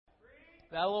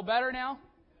that a little better now?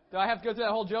 Do I have to go through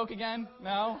that whole joke again?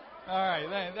 No? All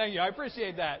right. Thank you. I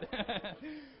appreciate that.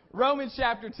 Romans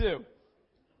chapter 2.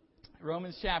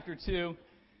 Romans chapter 2,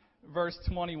 verse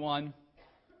 21.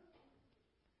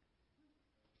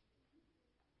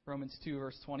 Romans 2,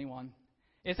 verse 21.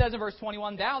 It says in verse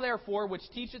 21, Thou therefore which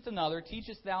teachest another,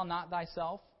 teachest thou not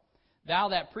thyself? Thou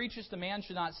that preachest a man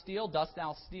should not steal, dost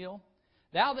thou steal?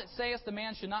 Thou that sayest a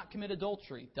man should not commit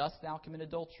adultery, dost thou commit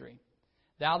adultery?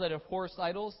 Thou that abhorrest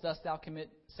idols, dost thou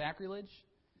commit sacrilege?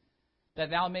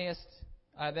 That thou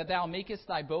makest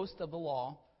thy boast of the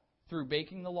law, through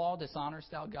breaking the law dishonorest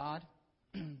thou God?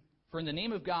 For in the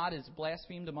name of God is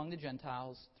blasphemed among the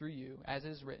Gentiles through you, as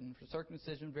is written, For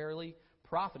circumcision verily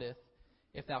profiteth,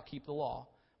 if thou keep the law.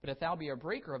 But if thou be a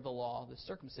breaker of the law, the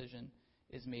circumcision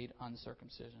is made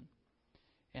uncircumcision.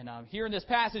 And here in this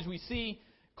passage we see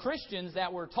Christians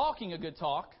that were talking a good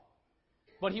talk,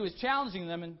 but he was challenging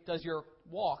them, and does your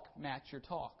walk match your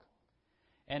talk?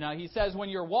 And he says when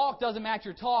your walk doesn't match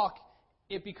your talk,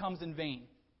 it becomes in vain,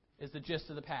 is the gist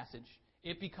of the passage.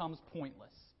 It becomes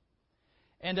pointless.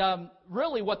 And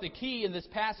really what the key in this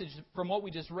passage, from what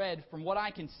we just read, from what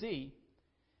I can see,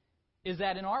 is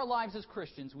that in our lives as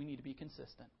Christians, we need to be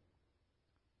consistent.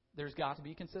 There's got to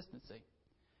be consistency.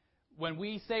 When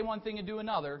we say one thing and do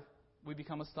another, we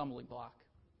become a stumbling block.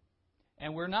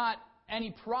 And we're not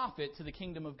any profit to the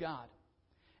kingdom of God.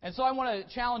 And so I want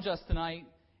to challenge us tonight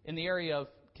in the area of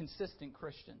consistent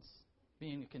Christians,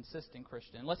 being a consistent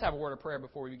Christian. Let's have a word of prayer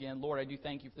before we begin. Lord, I do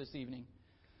thank you for this evening.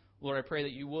 Lord, I pray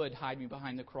that you would hide me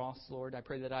behind the cross, Lord. I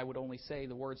pray that I would only say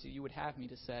the words that you would have me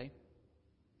to say.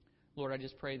 Lord, I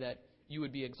just pray that you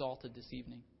would be exalted this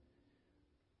evening.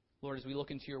 Lord, as we look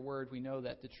into your word, we know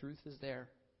that the truth is there.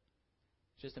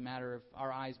 It's just a matter of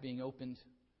our eyes being opened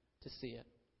to see it.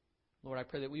 Lord, I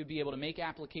pray that we would be able to make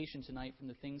application tonight from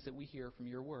the things that we hear from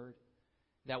your word,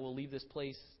 that will leave this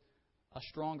place a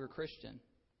stronger Christian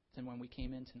than when we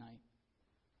came in tonight.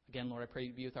 Again, Lord, I pray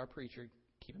you be with our preacher.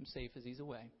 Keep him safe as he's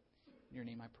away. In your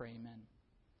name I pray, amen.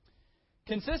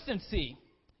 Consistency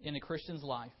in a Christian's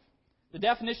life. The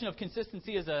definition of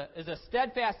consistency is a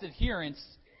steadfast adherence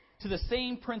to the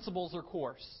same principles or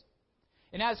course.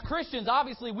 And as Christians,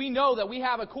 obviously, we know that we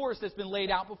have a course that's been laid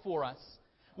out before us.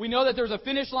 We know that there's a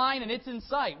finish line and it's in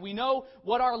sight. We know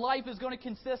what our life is going to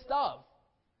consist of.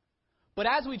 But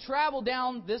as we travel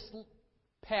down this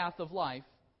path of life,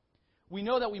 we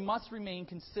know that we must remain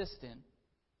consistent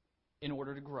in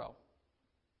order to grow,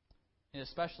 and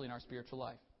especially in our spiritual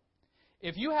life.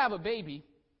 If you have a baby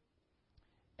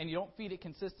and you don't feed it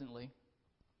consistently,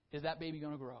 is that baby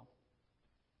going to grow?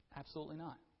 Absolutely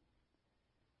not.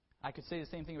 I could say the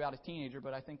same thing about a teenager,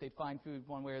 but I think they'd find food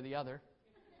one way or the other.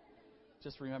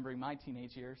 Just remembering my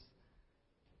teenage years.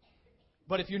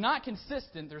 But if you're not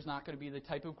consistent, there's not going to be the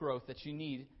type of growth that you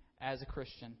need as a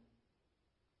Christian.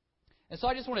 And so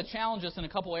I just want to challenge us in a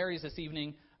couple areas this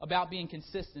evening about being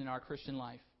consistent in our Christian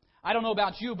life. I don't know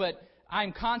about you, but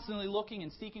I'm constantly looking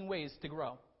and seeking ways to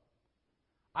grow.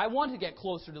 I want to get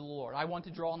closer to the Lord. I want to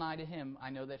draw nigh to Him.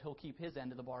 I know that He'll keep His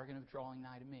end of the bargain of drawing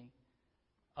nigh to me,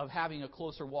 of having a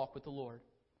closer walk with the Lord.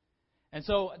 And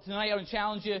so tonight I want to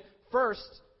challenge you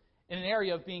first in an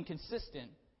area of being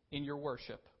consistent in your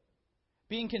worship.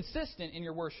 Being consistent in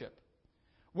your worship.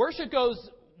 Worship goes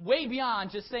way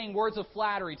beyond just saying words of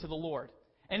flattery to the Lord.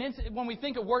 And when we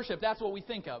think of worship, that's what we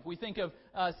think of. We think of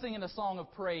singing a song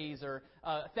of praise or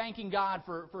thanking God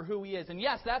for who He is. And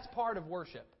yes, that's part of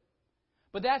worship.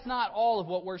 But that's not all of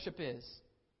what worship is.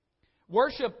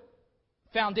 Worship,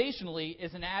 foundationally,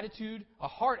 is an attitude, a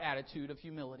heart attitude of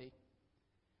humility.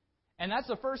 And that's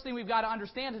the first thing we've got to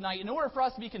understand tonight. In order for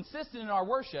us to be consistent in our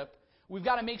worship, we've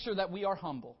got to make sure that we are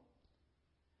humble.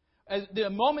 The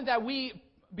moment that we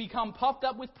become puffed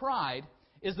up with pride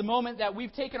is the moment that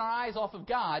we've taken our eyes off of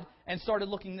God and started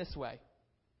looking this way.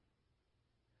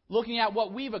 Looking at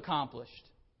what we've accomplished.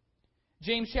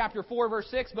 James chapter 4, verse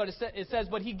 6, but it says,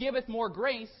 But He giveth more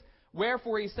grace,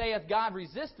 wherefore He saith, God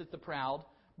resisteth the proud,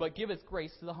 but giveth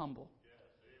grace to the humble.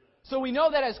 So we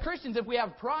know that as Christians, if we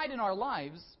have pride in our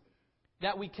lives,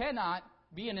 that we cannot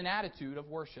be in an attitude of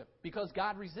worship, because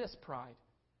God resists pride.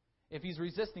 If He's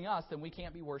resisting us, then we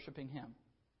can't be worshiping Him.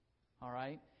 All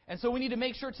right? And so we need to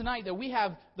make sure tonight that we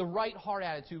have the right heart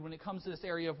attitude when it comes to this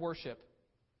area of worship.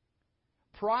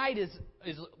 Pride is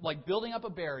like building up a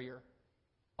barrier,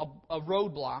 a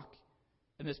roadblock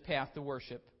in this path to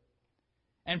worship.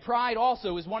 And pride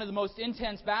also is one of the most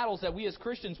intense battles that we as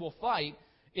Christians will fight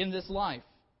in this life.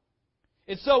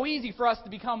 It's so easy for us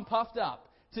to become puffed up,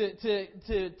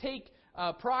 to take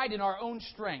pride in our own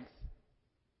strength.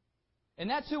 And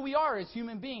that's who we are as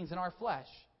human beings in our flesh.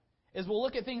 Is we'll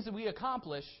look at things that we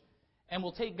accomplish and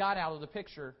we'll take God out of the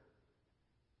picture,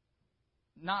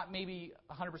 not maybe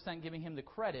 100% giving Him the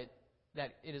credit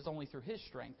that it is only through His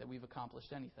strength that we've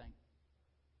accomplished anything.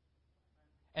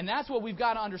 And that's what we've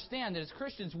got to understand, that as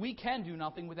Christians, we can do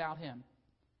nothing without Him.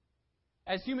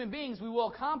 As human beings, we will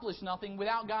accomplish nothing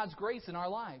without God's grace in our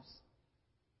lives.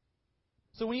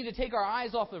 So we need to take our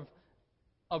eyes off of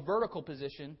a vertical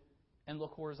position and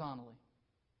look horizontally.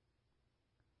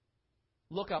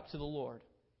 Look up to the Lord.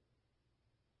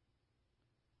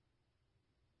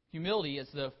 Humility is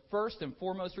the first and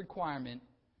foremost requirement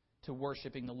to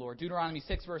worshiping the Lord. Deuteronomy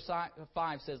 6 verse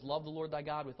 5 says, "Love the Lord thy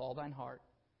God with all thine heart,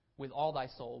 with all thy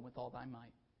soul, and with all thy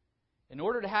might." In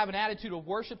order to have an attitude of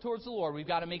worship towards the Lord, we've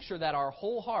got to make sure that our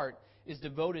whole heart is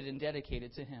devoted and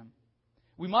dedicated to Him.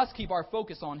 We must keep our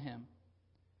focus on Him.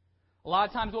 A lot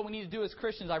of times what we need to do as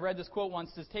Christians, I read this quote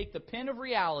once, is take the pin of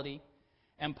reality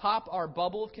and pop our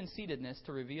bubble of conceitedness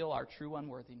to reveal our true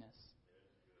unworthiness.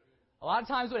 A lot of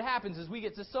times what happens is we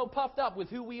get just so puffed up with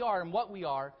who we are and what we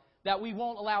are that we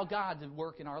won't allow God to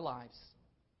work in our lives.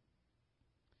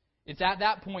 It's at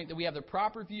that point that we have the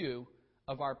proper view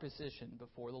of our position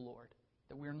before the Lord,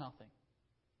 that we're nothing.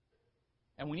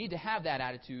 And we need to have that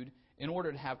attitude in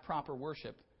order to have proper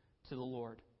worship to the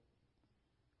Lord.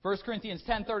 1 Corinthians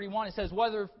 10:31, it says,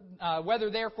 whether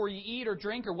therefore you eat or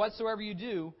drink or whatsoever you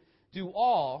do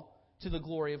all to the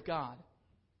glory of God.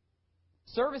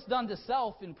 Service done to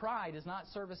self in pride is not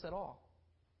service at all.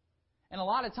 And a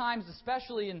lot of times,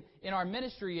 especially in our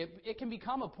ministry, it can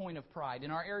become a point of pride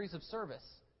in our areas of service.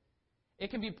 It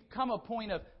can become a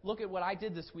point of, look at what I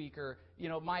did this week, or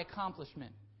my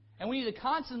accomplishment. And we need to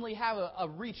constantly have a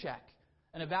recheck,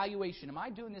 an evaluation. Am I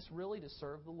doing this really to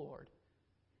serve the Lord?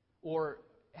 Or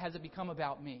has it become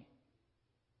about me?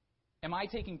 Am I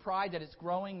taking pride that it's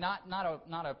growing? Not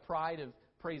a pride of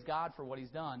praise God for what He's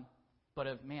done, but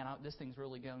of, man, this thing's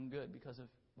really going good because of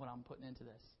what I'm putting into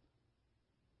this.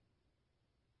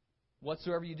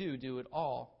 Whatsoever you do it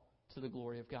all to the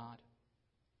glory of God.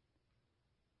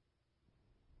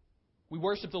 We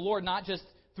worship the Lord not just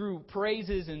through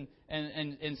praises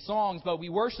and songs, but we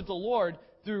worship the Lord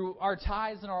through our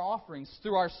tithes and our offerings,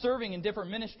 through our serving in different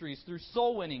ministries, through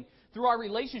soul winning, through our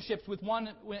relationships with one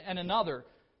and another,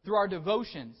 through our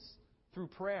devotions, through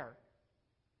prayer.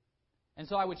 And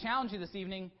so I would challenge you this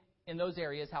evening in those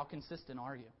areas, how consistent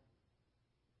are you?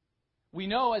 We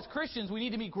know as Christians we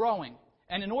need to be growing.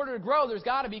 And in order to grow, there's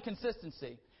got to be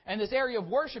consistency. And this area of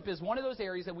worship is one of those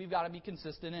areas that we've got to be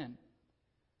consistent in.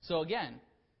 So again,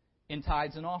 in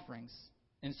tithes and offerings,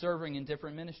 in serving in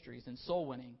different ministries, in soul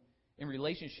winning, in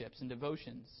relationships, in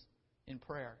devotions, in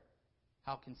prayer,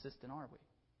 how consistent are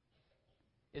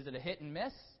we? Is it a hit and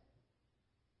miss?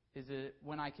 Is it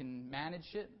when I can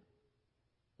manage it?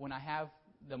 When I have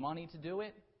the money to do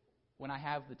it? When I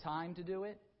have the time to do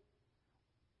it?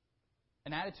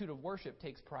 An attitude of worship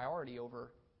takes priority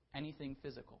over anything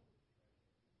physical.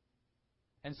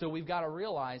 And so we've got to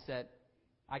realize that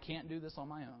I can't do this on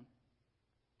my own.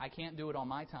 I can't do it on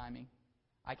my timing.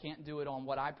 I can't do it on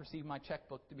what I perceive my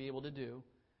checkbook to be able to do.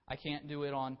 I can't do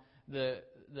it on the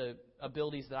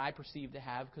abilities that I perceive to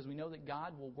have, because we know that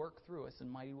God will work through us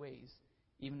in mighty ways,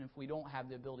 even if we don't have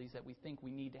the abilities that we think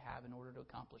we need to have in order to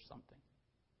accomplish something.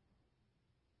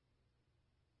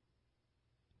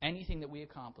 Anything that we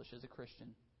accomplish as a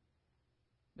Christian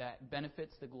that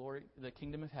benefits the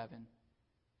kingdom of heaven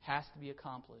has to be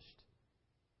accomplished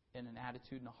in an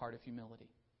attitude and a heart of humility.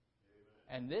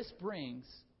 Amen. And this brings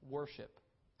worship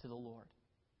to the Lord.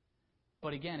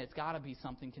 But again, it's got to be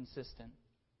something consistent.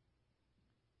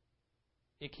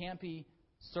 It can't be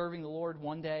serving the Lord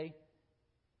one day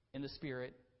in the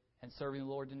Spirit and serving the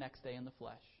Lord the next day in the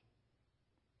flesh.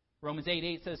 Romans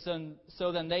 8:8 says,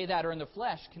 so then they that are in the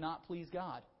flesh cannot please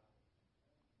God.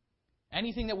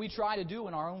 Anything that we try to do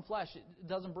in our own flesh, it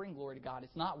doesn't bring glory to God.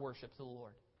 It's not worship to the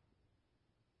Lord.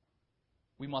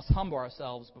 We must humble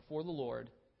ourselves before the Lord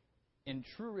in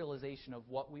true realization of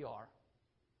what we are.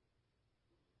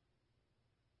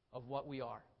 Of what we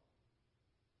are.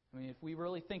 I mean, if we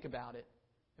really think about it,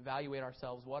 evaluate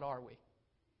ourselves, what are we?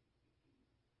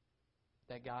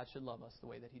 That God should love us the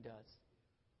way that He does.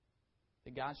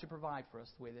 That God should provide for us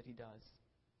the way that He does.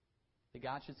 That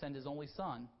God should send His only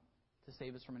Son to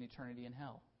save us from an eternity in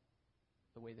hell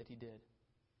the way that He did.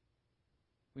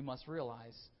 We must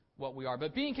realize what we are.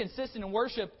 But being consistent in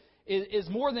worship is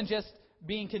more than just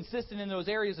being consistent in those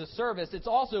areas of service. It's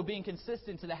also being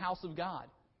consistent to the house of God.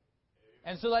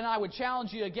 And so then I would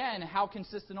challenge you again, how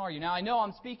consistent are you? Now I know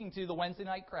I'm speaking to the Wednesday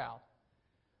night crowd.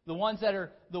 The ones that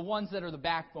are the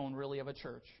backbone really of a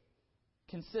church.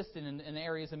 Consistent in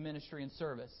areas of ministry and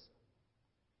service.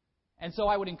 And so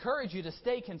I would encourage you to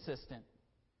stay consistent.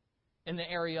 in the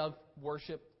area of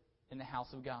worship in the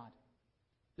house of God.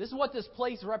 This is what this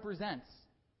place represents,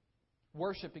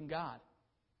 worshiping God.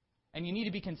 And you need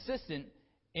to be consistent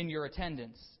in your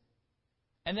attendance.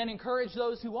 And then encourage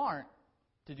those who aren't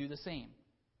to do the same.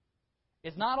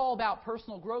 It's not all about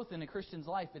personal growth in a Christian's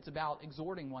life. It's about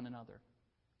exhorting one another.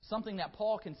 Something that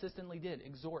Paul consistently did.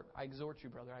 Exhort. I exhort you,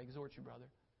 brother. I exhort you, brother.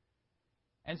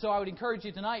 And so I would encourage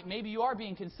you tonight, maybe you are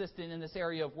being consistent in this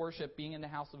area of worship, being in the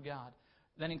house of God.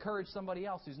 Then encourage somebody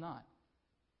else who's not.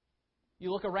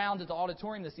 You look around at the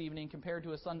auditorium this evening compared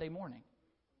to a Sunday morning.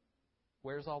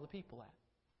 Where's all the people at?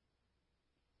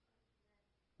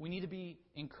 We need to be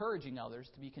encouraging others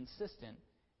to be consistent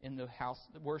in the house,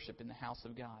 worship in the house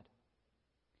of God.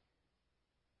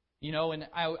 You know, and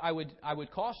I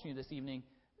would caution you this evening,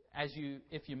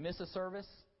 if you miss a service,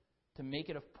 to make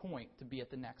it a point to be at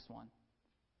the next one.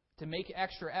 To make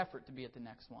extra effort to be at the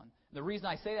next one. The reason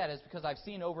I say that is because I've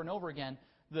seen over and over again,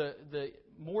 the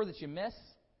more that you miss,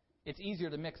 it's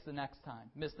easier to miss the next time.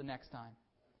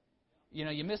 You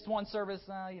know, you missed one service,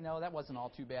 that wasn't all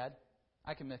too bad.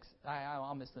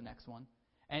 I'll miss the next one.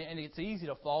 And it's easy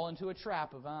to fall into a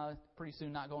trap of pretty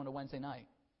soon not going to Wednesday night.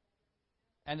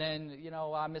 And then,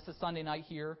 I miss a Sunday night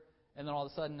here, and then all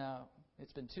of a sudden,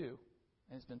 it's been 2,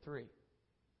 and it's been 3,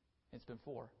 it's been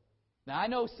 4. Now, I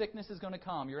know sickness is going to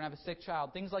come. You're going to have a sick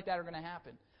child. Things like that are going to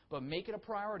happen. But make it a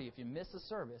priority, if you miss a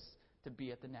service, to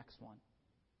be at the next one.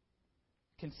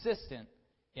 Consistent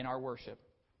in our worship.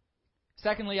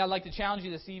 Secondly, I'd like to challenge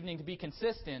you this evening to be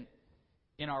consistent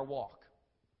in our walk.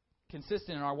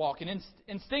 Consistent in our walk. And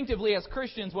instinctively, as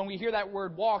Christians, when we hear that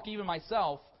word walk, even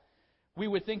myself, we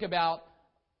would think about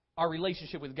our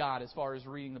relationship with God as far as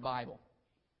reading the Bible.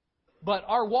 But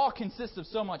our walk consists of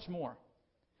so much more.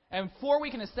 And before we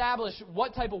can establish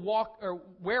what type of walk or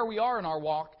where we are in our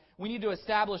walk, we need to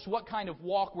establish what kind of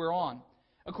walk we're on.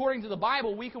 According to the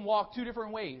Bible, we can walk 2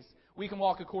 different ways. We can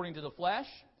walk according to the flesh,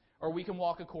 or we can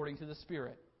walk according to the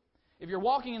Spirit. If you're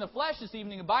walking in the flesh this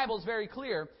evening, the Bible is very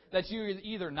clear that you're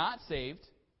either not saved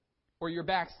or you're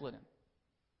backslidden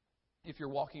if you're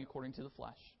walking according to the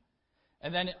flesh.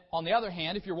 And then, on the other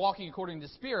hand, if you're walking according to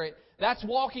the Spirit, that's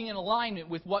walking in alignment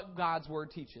with what God's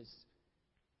Word teaches.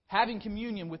 Having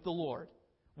communion with the Lord,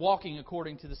 walking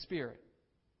according to the Spirit.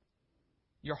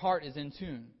 Your heart is in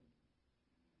tune.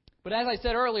 But as I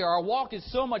said earlier, our walk is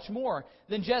so much more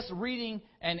than just reading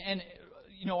and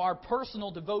our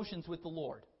personal devotions with the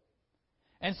Lord.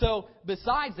 And so,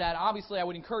 besides that, obviously I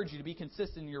would encourage you to be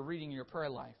consistent in your reading and your prayer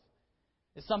life.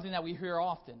 It's something that we hear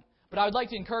often. But I would like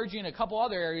to encourage you in a couple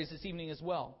other areas this evening as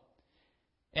well.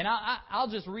 And I'll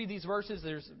just read these verses.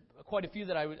 There's quite a few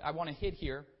that I want to hit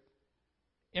here.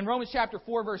 In Romans chapter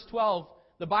 4, verse 12,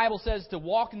 the Bible says to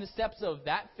walk in the steps of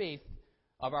that faith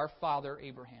of our father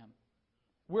Abraham.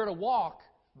 We're to walk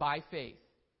by faith.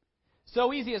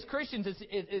 So easy as Christians,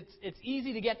 it's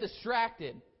easy to get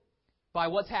distracted by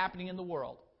what's happening in the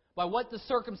world, by what the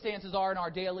circumstances are in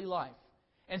our daily life.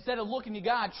 Instead of looking to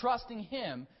God, trusting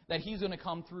Him that He's going to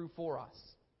come through for us.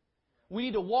 We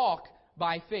need to walk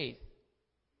by faith.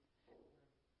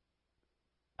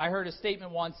 I heard a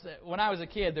statement once that when I was a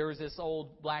kid, there was this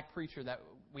old black preacher that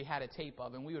we had a tape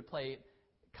of, and we would play it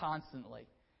constantly.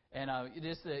 And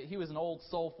he was an old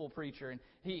soulful preacher, and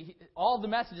he all the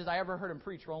messages I ever heard him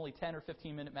preach were only 10 or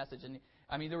 15-minute messages.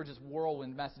 And they were just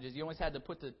whirlwind messages. You always had to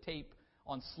put the tape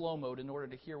on slow mode in order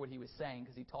to hear what he was saying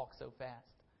because he talked so fast.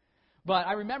 But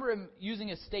I remember him using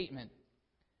a statement.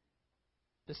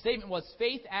 The statement was,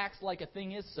 faith acts like a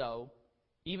thing is so,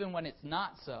 even when it's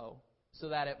not so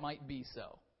that it might be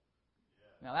so.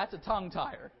 Now, that's a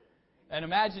tongue-tire. And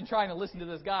imagine trying to listen to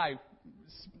this guy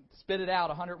spit it out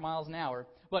 100 miles an hour.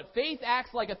 But faith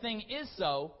acts like a thing is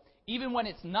so, even when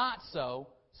it's not so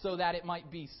that it might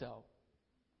be so.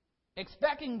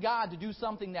 Expecting God to do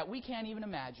something that we can't even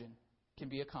imagine can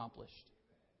be accomplished.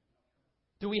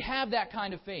 Do we have that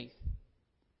kind of faith?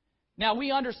 Now,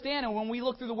 we understand, and when we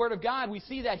look through the Word of God, we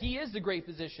see that He is the great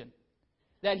physician,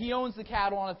 that He owns the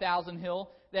cattle on 1,000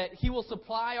 hill, that He will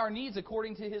supply our needs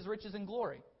according to His riches and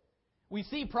glory. We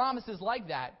see promises like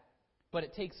that, but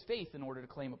it takes faith in order to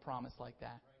claim a promise like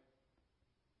that.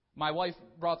 My wife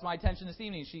brought to my attention this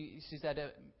evening, she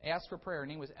said, ask for prayer. Her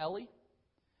name was Ellie,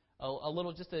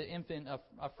 just an infant,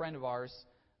 a friend of ours,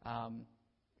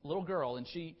 little girl, and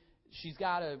she's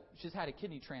had a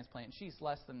kidney transplant. She's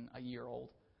less than a year old.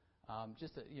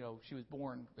 She was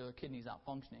born with her kidneys not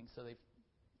functioning, so they've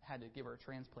had to give her a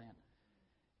transplant.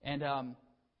 And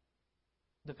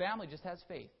the family just has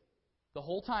faith. The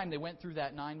whole time they went through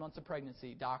that 9 months of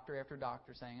pregnancy, doctor after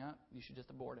doctor saying, you should just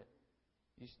abort it.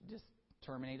 You should just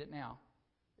terminate it now.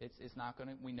 It's not going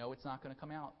to. We know it's not going to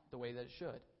come out the way that it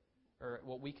should. or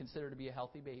what we consider to be a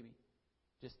healthy baby.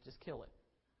 Just kill it,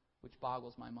 which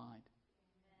boggles my mind.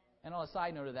 And on a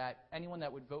side note of that, anyone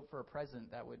that would vote for a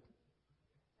president that would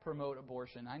promote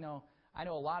abortion, I know a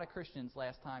lot of Christians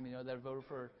last time, that voted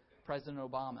for President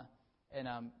Obama. And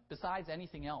besides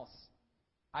anything else,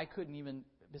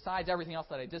 besides everything else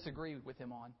that I disagree with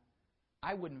him on,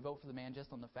 I wouldn't vote for the man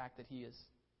just on the fact that he is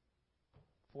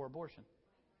for abortion.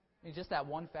 I mean, just that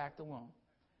one fact alone.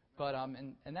 But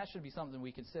and that should be something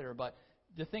we consider. But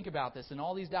to think about this, and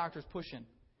all these doctors pushing,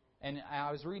 and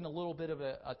I was reading a little bit of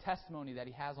a testimony that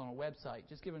he has on a website,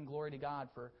 just giving glory to God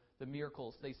for the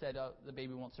miracles. They said the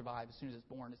baby won't survive. As soon as it's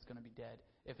born, it's going to be dead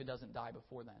if it doesn't die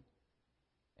before then.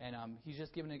 And he's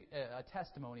just giving a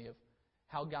testimony of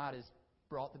how God has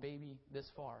brought the baby this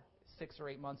far, 6 or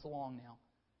 8 months along now.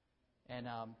 And,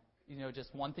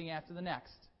 just one thing after the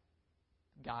next,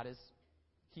 God has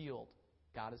healed.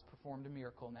 God has performed a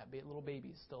miracle, and that little baby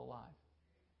is still alive.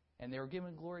 And they were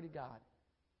giving glory to God.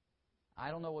 I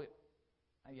don't know what,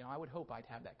 I would hope I'd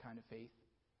have that kind of faith.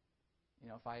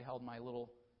 If I held my little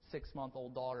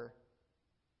 6-month-old daughter,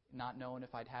 not knowing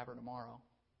if I'd have her tomorrow.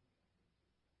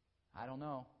 I don't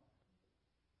know.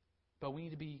 But we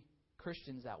need to be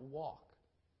Christians that walk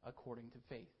according to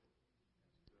faith.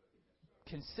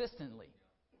 Consistently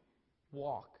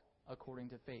walk according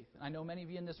to faith. And I know many of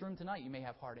you in this room tonight, you may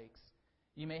have heartaches.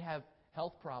 You may have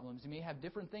health problems. You may have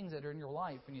different things that are in your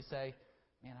life, and you say,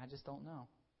 man, I just don't know.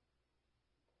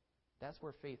 That's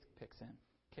where faith kicks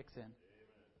in.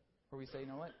 Where we say, you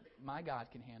know what? My God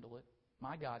can handle it.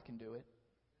 My God can do it.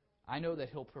 I know that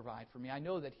He'll provide for me. I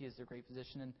know that He is the great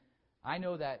physician, and I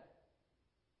know that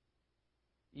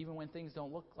even when things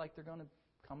don't look like they're going to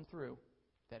come through,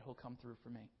 that He'll come through for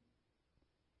me.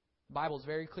 The Bible is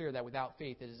very clear that without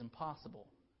faith it is impossible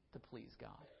to please God.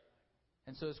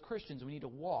 And so as Christians, we need to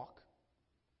walk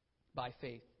by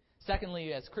faith.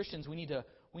 Secondly, as Christians, we need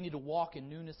to walk in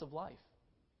newness of life.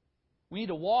 We need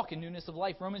to walk in newness of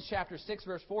life. Romans chapter 6,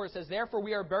 verse 4, it says, "Therefore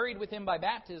we are buried with Him by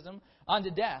baptism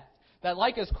unto death, that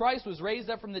like as Christ was raised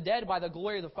up from the dead by the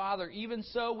glory of the Father, even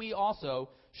so we also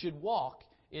should walk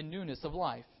in newness of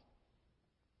life."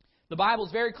 The Bible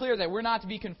is very clear that we're not to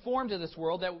be conformed to this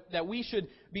world, that we should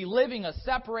be living a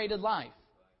separated life.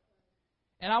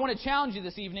 And I want to challenge you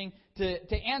this evening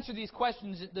to answer this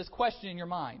question in your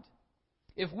mind.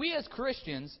 If we as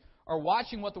Christians are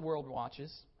watching what the world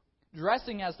watches,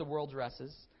 dressing as the world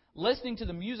dresses, listening to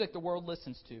the music the world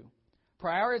listens to,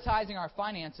 prioritizing our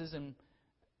finances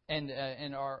and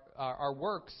our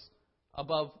works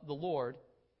above the Lord,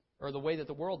 or the way that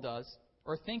the world does,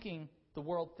 or thinking the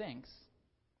world thinks,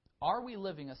 are we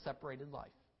living a separated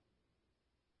life?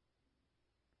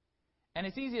 And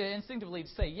it's easy to instinctively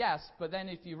say yes, but then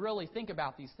if you really think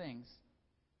about these things,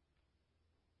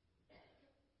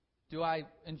 do I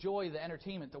enjoy the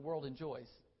entertainment the world enjoys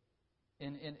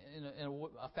in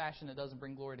a fashion that doesn't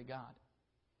bring glory to God?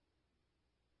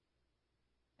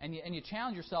 And you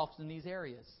challenge yourselves in these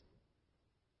areas.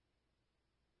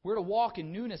 We're to walk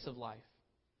in newness of life.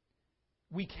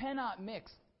 We cannot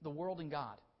mix the world and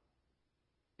God.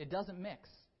 It doesn't mix.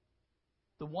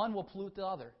 The one will pollute the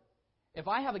other. If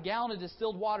I have a gallon of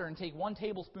distilled water and take 1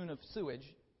 tablespoon of sewage,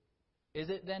 is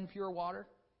it then pure water?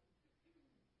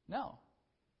 No.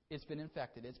 It's been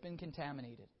infected. It's been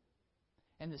contaminated.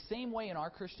 And the same way in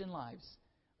our Christian lives,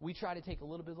 we try to take a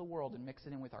little bit of the world and mix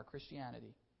it in with our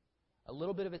Christianity. A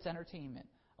little bit of its entertainment,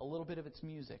 a little bit of its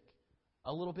music,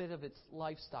 a little bit of its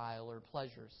lifestyle or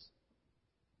pleasures,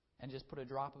 and just put a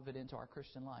drop of it into our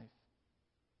Christian life.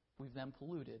 We've then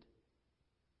polluted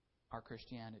our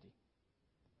Christianity.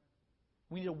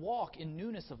 We need to walk in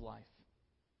newness of life,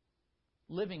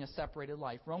 living a separated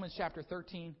life. Romans chapter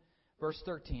 13, verse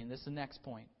 13, this is the next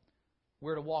point.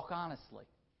 We're to walk honestly.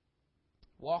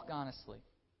 Walk honestly.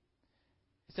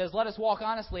 It says, "Let us walk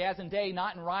honestly as in day,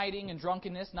 not in rioting and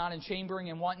drunkenness, not in chambering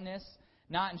and wantonness,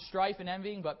 not in strife and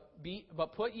envying,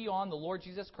 but put ye on the Lord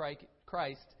Jesus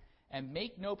Christ, and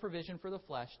make no provision for the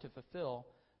flesh to fulfill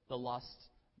the lusts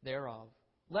thereof."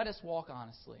 Let us walk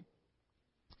honestly.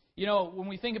 When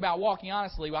we think about walking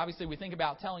honestly, obviously we think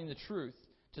about telling the truth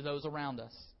to those around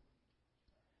us.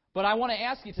 But I want to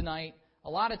ask you tonight, a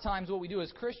lot of times what we do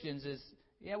as Christians is,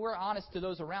 we're honest to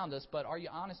those around us, but are you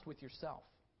honest with yourself?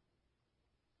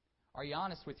 Are you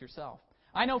honest with yourself?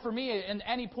 I know for me, in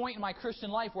any point in my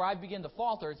Christian life where I begin to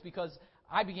falter, it's because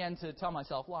I began to tell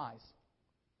myself lies.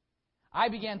 I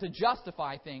began to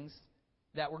justify things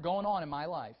that were going on in my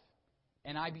life,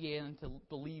 and I began to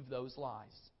believe those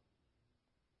lies.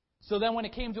 So then when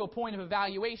it came to a point of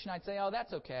evaluation, I'd say, oh,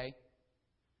 that's okay,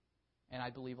 and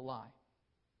I'd believe a lie.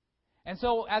 And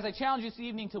so as I challenge you this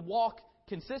evening to walk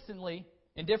consistently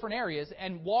in different areas,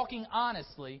 and walking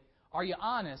honestly, are you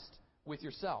honest with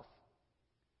yourself?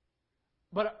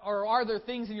 Or are there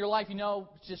things in your life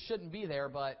just shouldn't be there,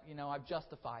 but I've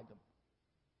justified them.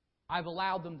 I've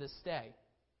allowed them to stay.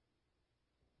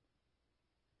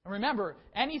 And remember,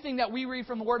 anything that we read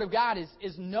from the Word of God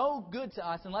is no good to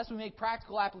us unless we make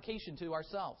practical application to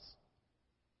ourselves.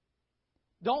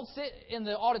 Don't sit in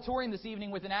the auditorium this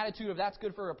evening with an attitude of that's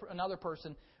good for another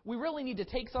person. We really need to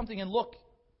take something and look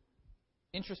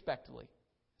introspectively.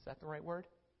 Is that the right word?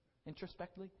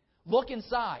 Introspectively? Look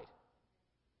inside.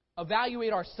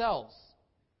 Evaluate ourselves.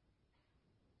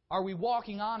 Are we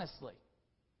walking honestly?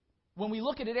 When we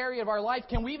look at an area of our life,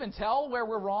 can we even tell where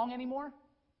we're wrong anymore?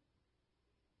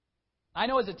 I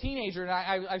know as a teenager, and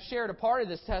I've shared a part of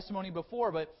this testimony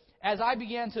before, but as I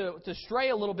began to stray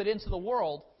a little bit into the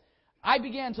world, I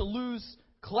began to lose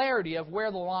clarity of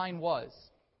where the line was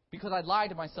because I'd lied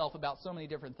to myself about so many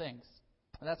different things.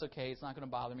 And that's okay. It's not going to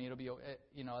bother me. It'll be,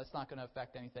 it's not going to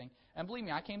affect anything. And believe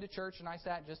me, I came to church and I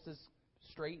sat just as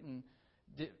straight and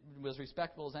was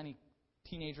respectful as any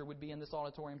teenager would be in this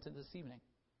auditorium to this evening.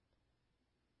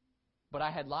 But I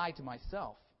had lied to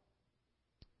myself.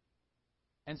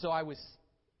 And so I was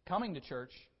coming to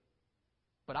church,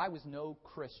 but I was no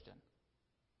Christian.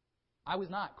 I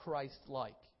was not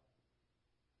Christ-like.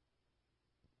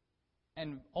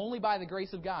 And only by the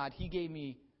grace of God, He gave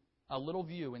me a little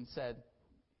view and said,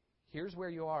 here's where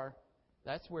you are.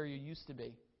 That's where you used to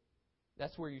be.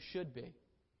 That's where you should be.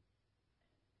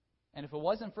 And if it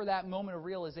wasn't for that moment of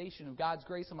realization of God's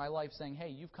grace in my life saying, hey,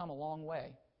 you've come a long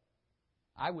way,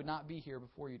 I would not be here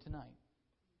before you tonight.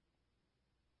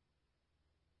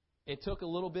 It took a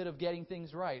little bit of getting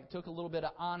things right. It took a little bit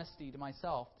of honesty to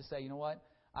myself to say, you know what?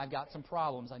 I've got some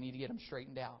problems. I need to get them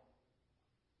straightened out.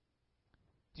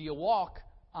 Do you walk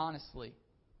honestly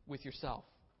with yourself?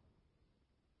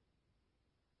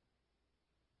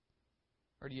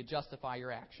 Or do you justify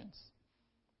your actions?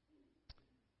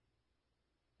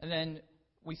 And then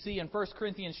we see in 1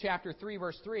 Corinthians chapter 3,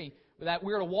 verse 3, that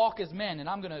we're to walk as men. And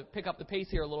I'm going to pick up the pace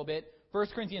here a little bit. 1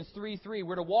 Corinthians 3:3,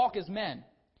 we're to walk as men.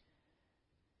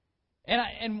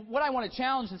 And what I want to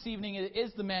challenge this evening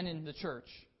is the men in the church,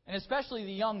 and especially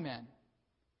the young men,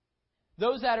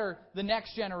 those that are the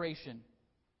next generation,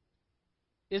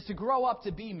 is to grow up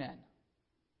to be men,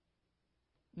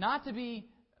 not to be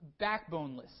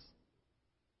backboneless,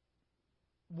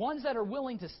 ones that are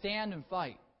willing to stand and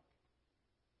fight,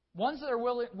 ones that are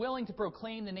willing to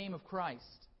proclaim the name of Christ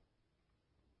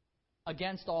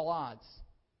against all odds.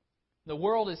 The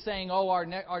world is saying,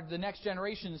 the next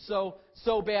generation is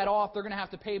so bad off, they're going to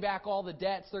have to pay back all the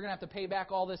debts, they're going to have to pay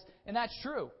back all this. And that's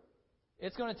true.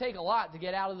 It's going to take a lot to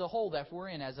get out of the hole that we're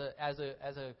in as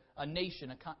a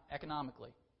nation economically.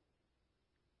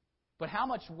 But how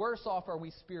much worse off are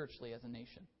we spiritually as a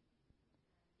nation?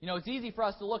 It's easy for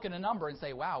us to look at a number and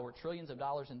say, wow, we're trillions of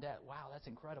dollars in debt. Wow, that's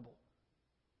incredible.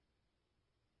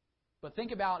 But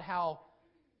think about how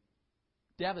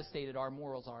devastated our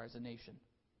morals are as a nation.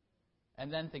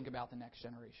 And then think about the next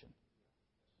generation.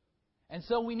 And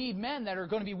so we need men that are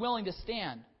going to be willing to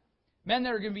stand. Men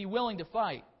that are going to be willing to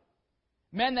fight.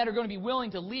 Men that are going to be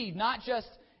willing to lead, not just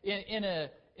in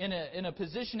a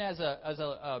position as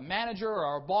a manager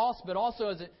or a boss, but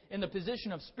also in the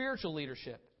position of spiritual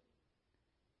leadership.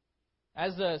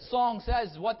 As the song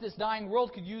says, what this dying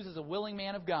world could use is a willing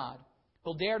man of God,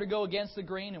 who'll dare to go against the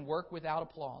grain and work without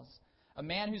applause. A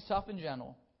man who's tough and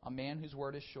gentle, a man whose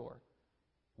word is sure.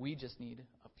 We just need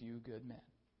a few good men.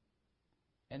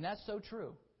 And that's so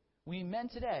true. We need men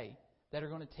today that are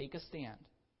going to take a stand.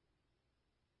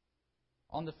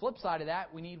 On the flip side of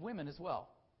that, we need women as well.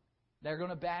 That are going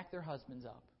to back their husbands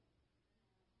up.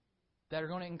 That are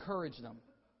going to encourage them.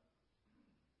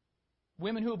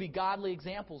 Women who will be godly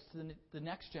examples to the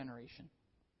next generation.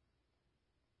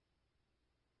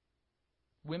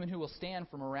 Women who will stand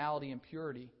for morality and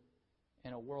purity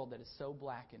in a world that is so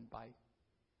blackened by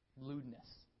lewdness,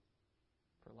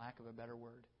 for lack of a better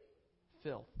word,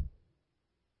 filth.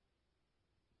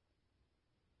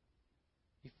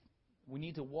 We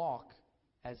need to walk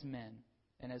as men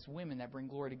and as women that bring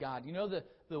glory to God.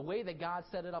 The way that God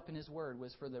set it up in His Word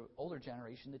was for the older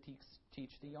generation to teach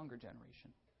the younger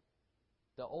generation.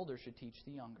 The older should teach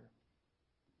the younger.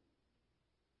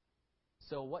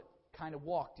 So what kind of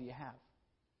walk do you have?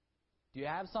 Do you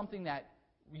have something that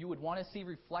you would want to see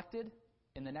reflected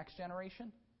in the next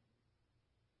generation?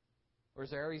 Or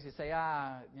is there areas you say,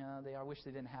 I wish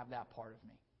they didn't have that part of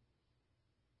me?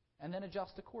 And then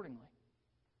adjust accordingly.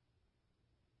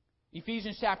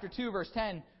 Ephesians chapter 2, verse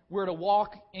 10, we're to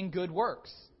walk in good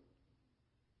works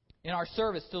in our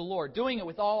service to the Lord, doing it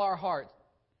with all our heart,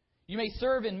 You may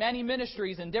serve in many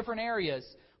ministries in different areas,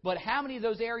 but how many of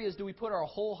those areas do we put our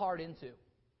whole heart into?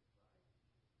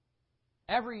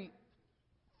 Every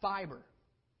fiber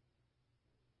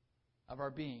of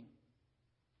our being.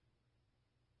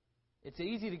 It's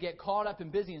easy to get caught up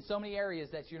and busy in so many areas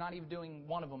that you're not even doing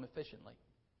one of them efficiently.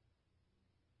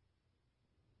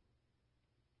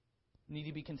 We need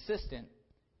to be consistent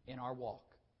in our walk.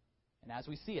 And as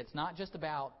we see, it's not just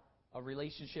about a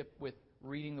relationship with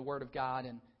reading the Word of God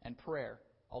and prayer,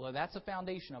 although that's the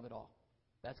foundation of it all.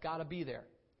 That's got to be there.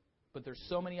 But there's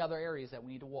so many other areas that we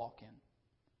need to walk in.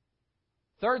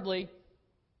 Thirdly,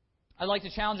 I'd like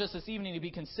to challenge us this evening to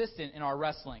be consistent in our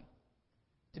wrestling.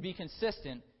 To be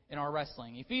consistent in our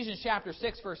wrestling. Ephesians chapter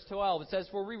 6, verse 12, it says,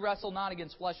 "For we wrestle not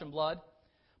against flesh and blood,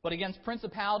 but against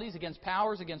principalities, against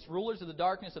powers, against rulers of the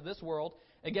darkness of this world,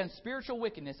 against spiritual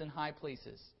wickedness in high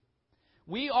places."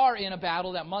 We are in a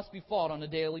battle that must be fought on a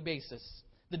daily basis.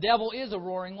 The devil is a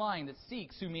roaring lion that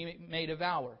seeks whom he may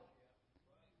devour.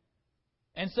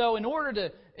 And so in order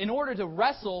to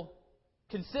wrestle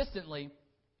consistently,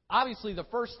 obviously the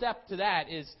first step to that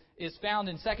is found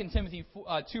in 2 Timothy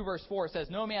 2, verse 4. It says,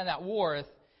 "No man that warreth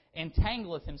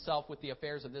entangleth himself with the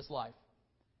affairs of this life."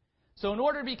 So in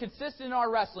order to be consistent in our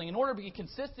wrestling, in order to be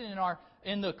consistent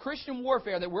in the Christian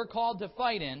warfare that we're called to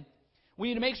fight in, we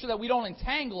need to make sure that we don't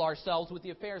entangle ourselves with the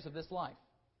affairs of this life.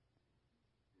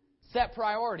 Set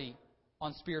priority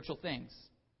on spiritual things.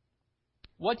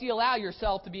 What do you allow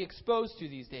yourself to be exposed to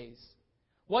these days?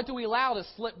 What do we allow to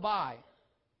slip by?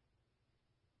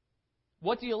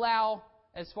 What do you allow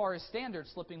as far as standards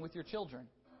slipping with your children?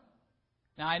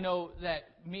 Now, I know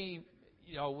that me,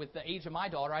 with the age of my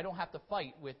daughter, I don't have to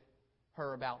fight with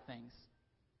her about things.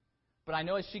 But I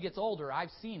know as she gets older,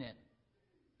 I've seen it.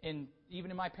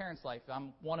 Even in my parents' life,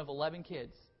 I'm one of 11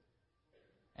 kids.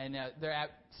 And there, at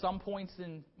some points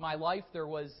in my life, there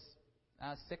was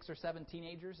 6 or 7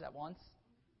 teenagers at once.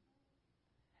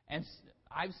 And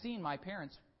I've seen my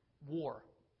parents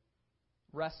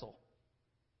wrestle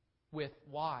with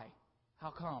why,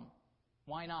 how come,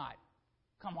 why not,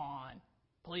 come on,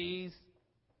 please.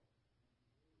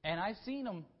 And I've seen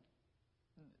them.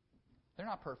 They're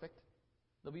not perfect.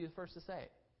 They'll be the first to say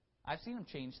it. I've seen them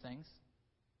change things.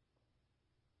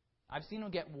 I've seen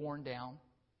them get worn down,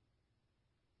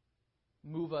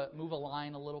 move a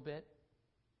line a little bit.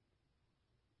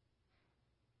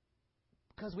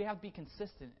 Because we have to be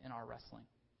consistent in our wrestling.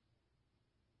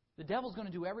 The devil's going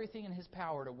to do everything in his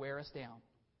power to wear us down.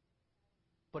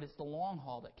 But it's the long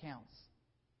haul that counts.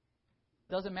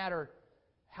 It doesn't matter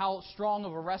how strong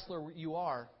of a wrestler you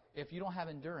are. If you don't have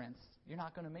endurance, you're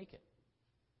not going to make it.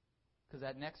 Because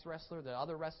that next wrestler, the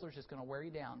other wrestler, is just going to wear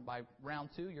you down. By round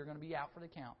 2, you're going to be out for the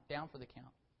count, down for the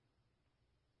count.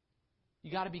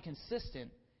 You got to be consistent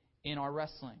in our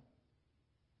wrestling.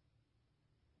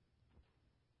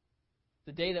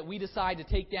 The day that we decide to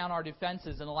take down our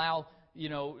defenses and allow,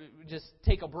 just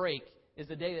take a break is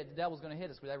the day that the devil's going to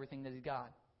hit us with everything that he's got.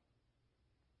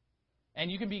 And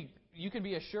you can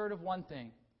be assured of one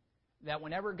thing, that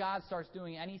whenever God starts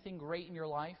doing anything great in your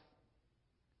life,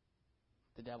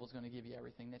 the devil's going to give you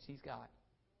everything that he's got.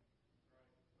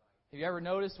 Have you ever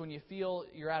noticed when you feel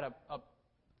you're at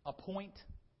a point,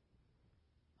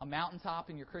 a mountaintop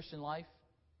in your Christian life,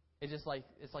 it's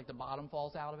like the bottom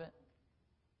falls out of it?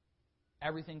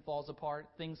 Everything falls apart.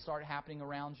 Things start happening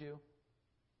around you.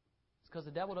 It's because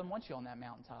the devil doesn't want you on that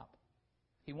mountaintop.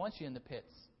 He wants you in the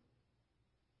pits.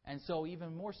 And so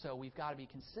even more so, we've got to be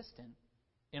consistent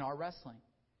in our wrestling,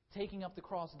 taking up the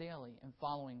cross daily and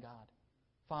following God,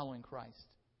 following Christ.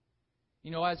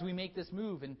 As we make this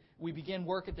move and we begin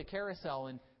work at the carousel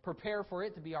and prepare for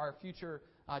it to be our future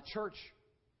church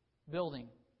building,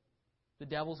 the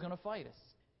devil's going to fight us.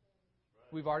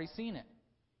 We've already seen it.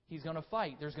 He's going to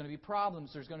fight. There's going to be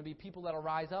problems. There's going to be people that will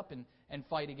rise up and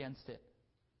fight against it.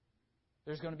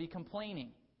 There's going to be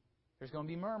complaining. There's going to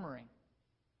be murmuring.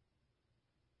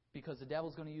 Because the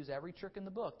devil's going to use every trick in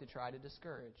the book to try to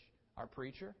discourage our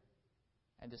preacher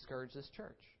and discourage this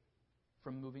church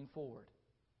from moving forward,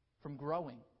 from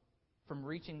growing, from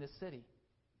reaching this city.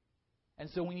 And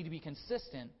so we need to be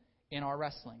consistent in our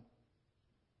wrestling.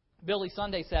 Billy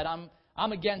Sunday said,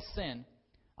 I'm against sin.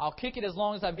 I'll kick it as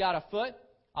long as I've got a foot.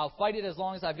 I'll fight it as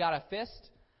long as I've got a fist.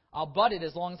 I'll butt it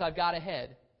as long as I've got a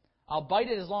head. I'll bite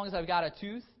it as long as I've got a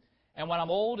tooth. And when I'm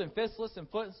old and fistless and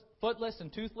footless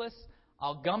and toothless,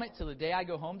 I'll gum it till the day I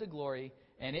go home to glory,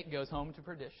 and it goes home to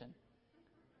perdition.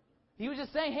 He was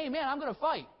just saying, hey, man, I'm going to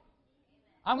fight.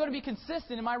 I'm going to be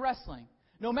consistent in my wrestling.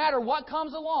 No matter what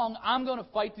comes along, I'm going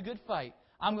to fight the good fight.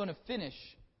 I'm going to finish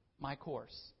my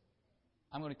course.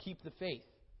 I'm going to keep the faith.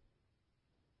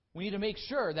 We need to make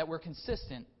sure that we're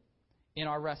consistent in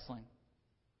our wrestling.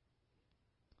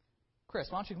 Chris,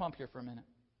 why don't you come up here for a minute?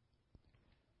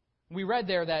 We read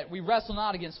there that we wrestle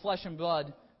not against flesh and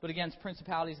blood, but against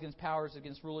principalities, against powers,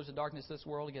 against rulers of darkness of this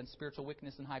world, against spiritual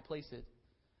wickedness in high places.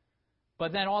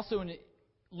 But then also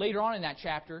later on in that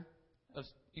chapter, of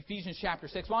Ephesians chapter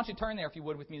 6, why don't you turn there if you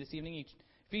would with me this evening,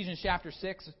 Ephesians chapter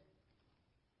 6.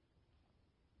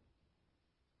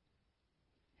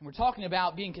 And we're talking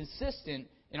about being consistent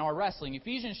in our wrestling.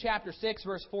 Ephesians chapter 6,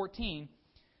 verse 14,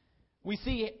 we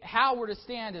see how we're to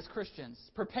stand as Christians,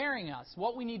 preparing us,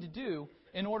 what we need to do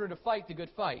in order to fight the good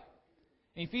fight.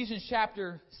 In Ephesians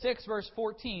chapter 6, verse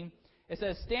 14, it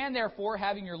says, "Stand therefore,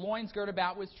 having your loins girt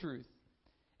about with truth,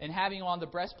 and having on the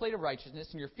breastplate of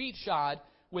righteousness, and your feet shod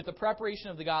with the preparation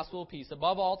of the gospel of peace.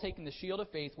 Above all, taking the shield of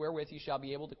faith, wherewith you shall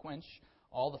be able to quench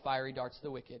all the fiery darts of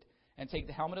the wicked. And take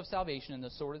the helmet of salvation and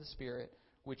the sword of the Spirit,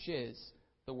 which is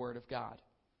the Word of God."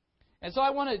 And so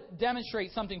I want to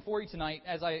demonstrate something for you tonight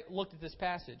as I looked at this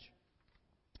passage.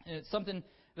 And it's something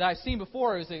that I've seen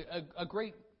before is a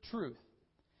great truth.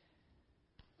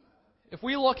 If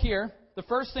we look here, the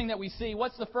first thing that we see,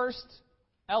 what's the first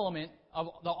element of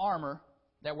the armor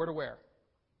that we're to wear?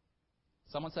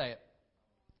 Someone say it.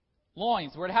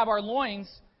 Loins. We're to have our loins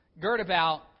girt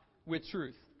about with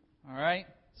truth. All right?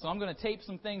 So I'm going to tape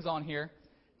some things on here.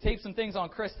 Tape some things on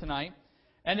Chris tonight.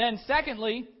 And then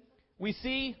secondly, we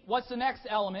see, what's the next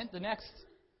element?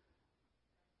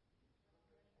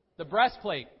 The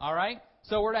breastplate. All right?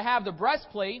 So we're to have the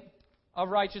breastplate of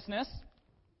righteousness.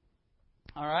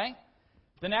 All right?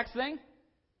 The next thing,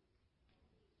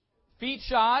 feet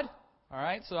shod. All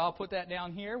right? So I'll put that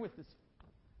down here with the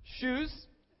shoes.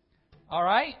 All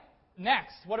right?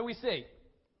 Next, what do we see?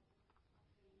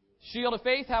 Shield of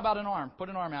faith. How about an arm? Put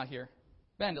an arm out here.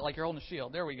 Bend it like you're holding a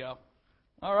shield. There we go.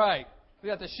 All right. We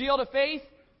got the shield of faith.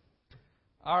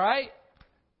 All right.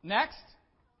 Next.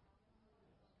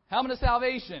 Helmet of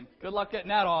salvation. Good luck getting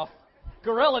that off.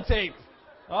 Gorilla tape.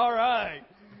 All right.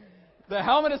 The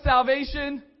helmet of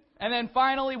salvation. And then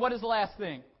finally, what is the last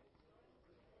thing?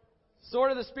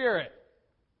 Sword of the Spirit.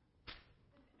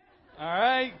 All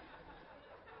right.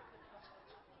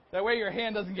 That way your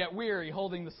hand doesn't get weary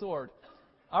holding the sword.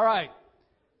 All right.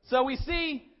 So we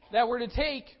see that we're to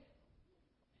take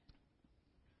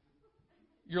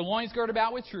your loins girded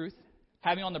about with truth,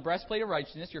 having on the breastplate of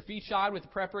righteousness, your feet shod with the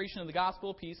preparation of the gospel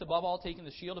of peace, above all taking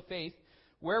the shield of faith,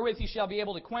 wherewith you shall be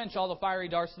able to quench all the fiery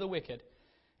darts of the wicked,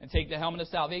 and take the helmet of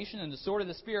salvation and the sword of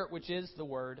the Spirit, which is the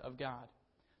Word of God.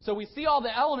 So we see all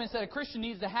the elements that a Christian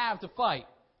needs to have to fight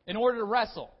in order to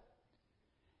wrestle.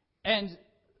 And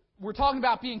we're talking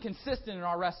about being consistent in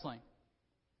our wrestling.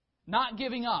 Not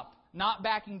giving up, not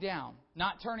backing down,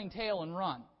 not turning tail and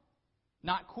run,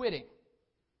 not quitting.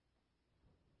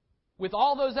 With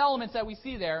all those elements that we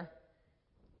see there,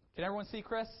 can everyone see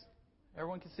Chris?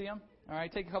 Everyone can see him? All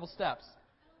right, take a couple steps.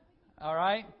 All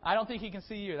right? I don't think he can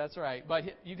see you, that's right, but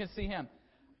you can see him.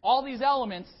 All these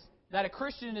elements that a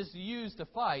Christian is to use to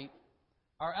fight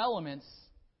are elements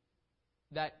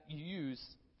that you use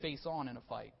face on in a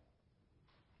fight.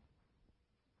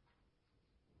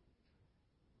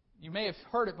 You may have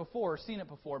heard it before or seen it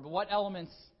before, but what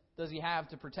elements does he have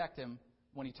to protect him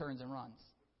when he turns and runs?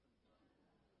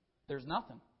 There's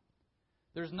nothing.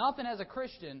 There's nothing as a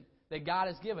Christian that God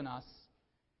has given us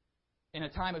in a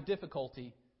time of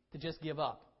difficulty to just give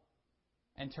up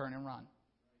and turn and run.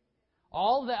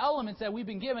 All the elements that we've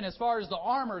been given as far as the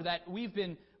armor that we've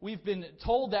been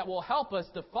told that will help us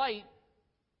to fight,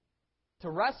 to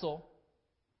wrestle,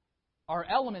 are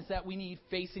elements that we need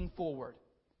facing forward.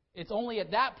 It's only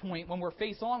at that point when we're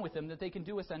face on with them that they can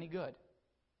do us any good.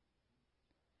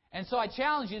 And so I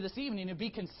challenge you this evening to be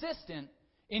consistent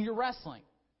in your wrestling.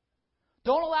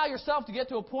 Don't allow yourself to get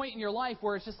to a point in your life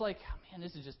where it's just like, oh, man,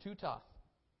 this is just too tough.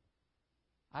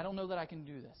 I don't know that I can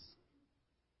do this.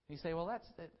 You say, well,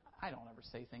 I don't ever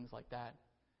say things like that.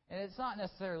 And it's not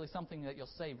necessarily something that you'll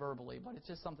say verbally, but it's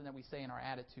just something that we say in our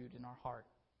attitude, in our heart.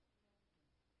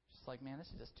 It's just like, man, this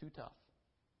is just too tough.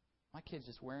 My kid's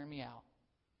just wearing me out.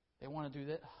 They want to do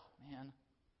that. Oh, man.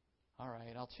 All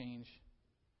right, I'll change.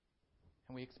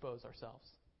 And we expose ourselves.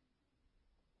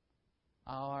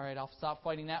 All right, I'll stop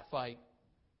fighting that fight.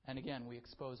 And again, we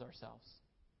expose ourselves.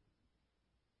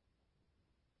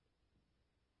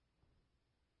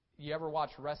 You ever watch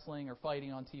wrestling or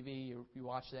fighting on TV? You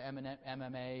watch the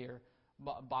MMA or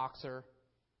boxer.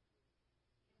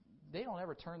 They don't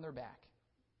ever turn their back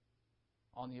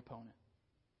on the opponent.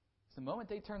 So the moment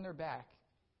they turn their back,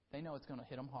 they know it's going to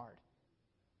hit them hard.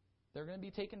 They're going to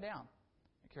be taken down.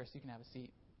 Chris, you can have a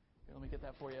seat. Here, let me get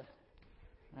that for you.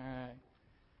 All right.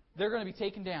 They're going to be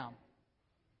taken down.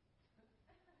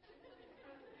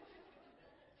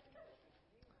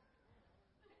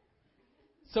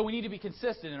 So we need to be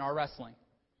consistent in our wrestling.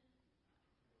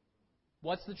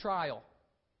 What's the trial?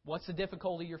 What's the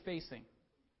difficulty you're facing?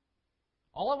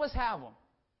 All of us have them.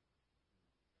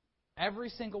 Every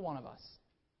single one of us.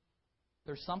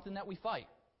 There's something that we fight.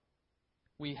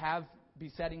 We have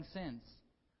besetting sins.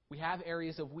 We have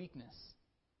areas of weakness.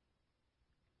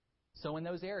 So in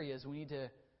those areas, we need to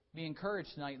be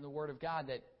encouraged tonight in the Word of God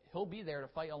that He'll be there to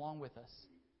fight along with us.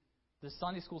 The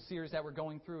Sunday school series that we're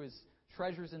going through is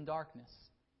Treasures in Darkness.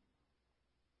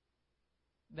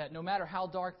 That no matter how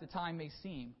dark the time may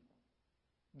seem,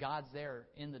 God's there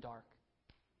in the dark.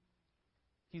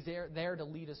 He's there to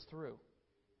lead us through.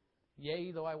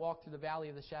 Yea, though I walk through the valley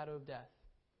of the shadow of death,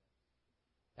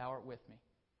 Thou art with me.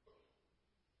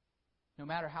 No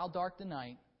matter how dark the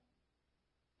night,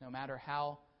 no matter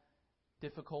how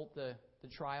difficult the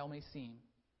trial may seem,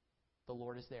 the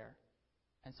Lord is there.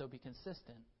 And so be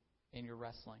consistent in your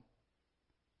wrestling.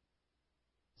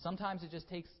 Sometimes it just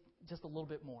takes just a little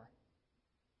bit more.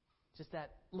 Just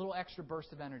that little extra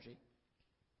burst of energy.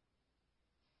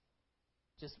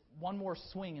 Just one more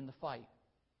swing in the fight.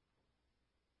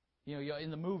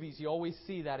 In the movies, you always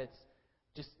see that it's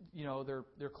just,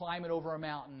 they're climbing over a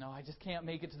mountain. No, I just can't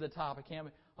make it to the top. I can't.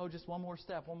 Oh, just one more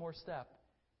step, one more step.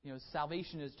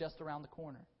 Salvation is just around the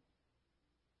corner.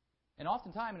 And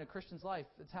oftentimes in a Christian's life,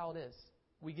 that's how it is.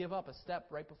 We give up a step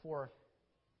right before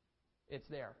it's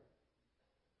there.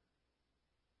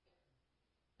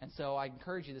 And so I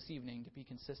encourage you this evening to be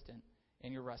consistent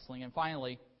in your wrestling. And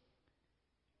finally,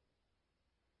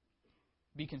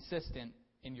 be consistent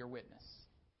in your witness.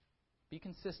 Be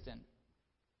consistent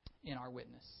in our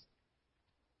witness.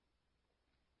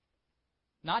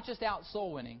 Not just out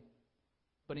soul winning,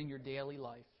 but in your daily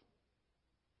life.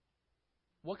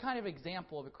 What kind of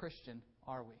example of a Christian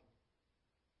are we?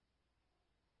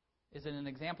 Is it an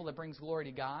example that brings glory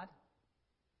to God?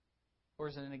 Or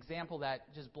is it an example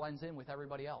that just blends in with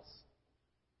everybody else?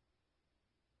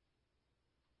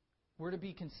 We're to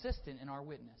be consistent in our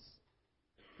witness.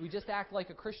 We just act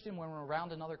like a Christian when we're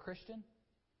around another Christian.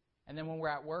 And then when we're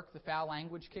at work, the foul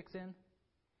language kicks in.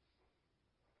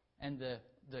 And the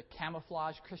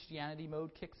camouflage Christianity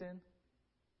mode kicks in.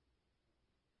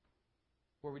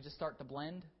 Where we just start to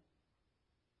blend.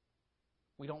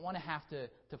 We don't want to have to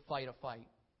fight a fight.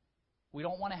 We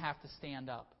don't want to have to stand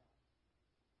up.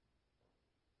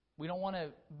 We don't want to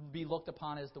be looked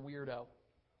upon as the weirdo.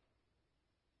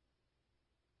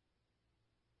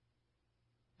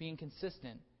 Being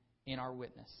consistent in our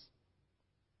witness.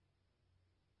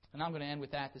 And I'm going to end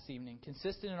with that this evening.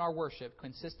 Consistent in our worship,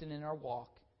 consistent in our walk,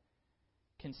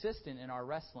 consistent in our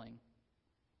wrestling,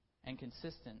 and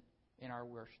consistent in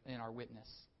our witness.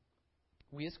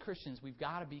 We as Christians, we've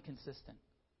got to be consistent.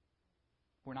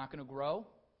 We're not going to grow.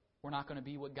 We're not going to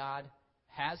be what God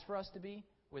has for us to be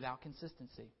without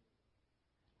consistency.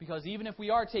 Because even if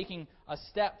we are taking a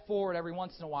step forward every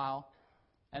once in a while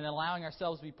and then allowing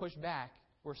ourselves to be pushed back,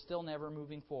 we're still never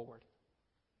moving forward.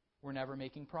 We're never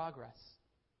making progress.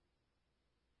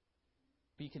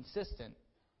 Be consistent,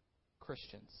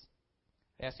 Christians.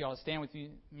 I ask you all to stand with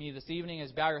me this evening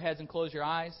as bow your heads and close your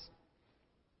eyes.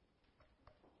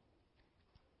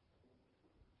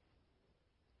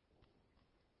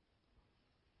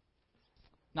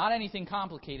 Not anything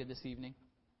complicated this evening.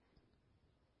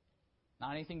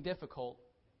 Not anything difficult.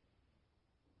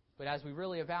 But as we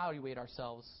really evaluate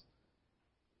ourselves,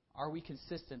 are we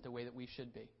consistent the way that we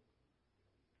should be?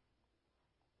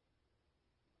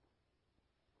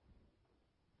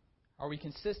 Are we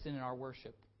consistent in our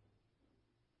worship?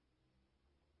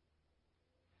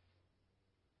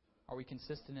 Are we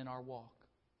consistent in our walk?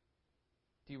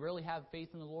 Do you really have faith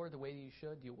in the Lord the way that you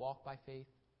should? Do you walk by faith?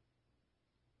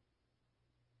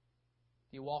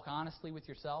 Do you walk honestly with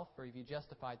yourself, or have you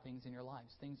justified things in your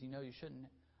lives, things you know you shouldn't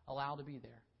allow to be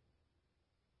there?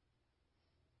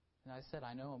 And I said,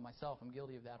 I know myself, I'm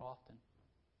guilty of that often.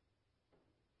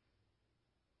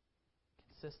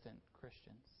 Consistent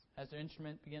Christians. As the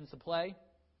instrument begins to play,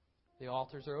 the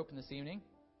altars are open this evening.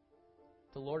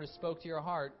 The Lord has spoke to your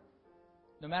heart.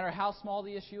 No matter how small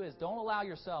the issue is, don't allow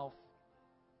yourself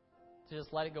to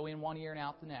just let it go in one ear and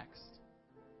out the next.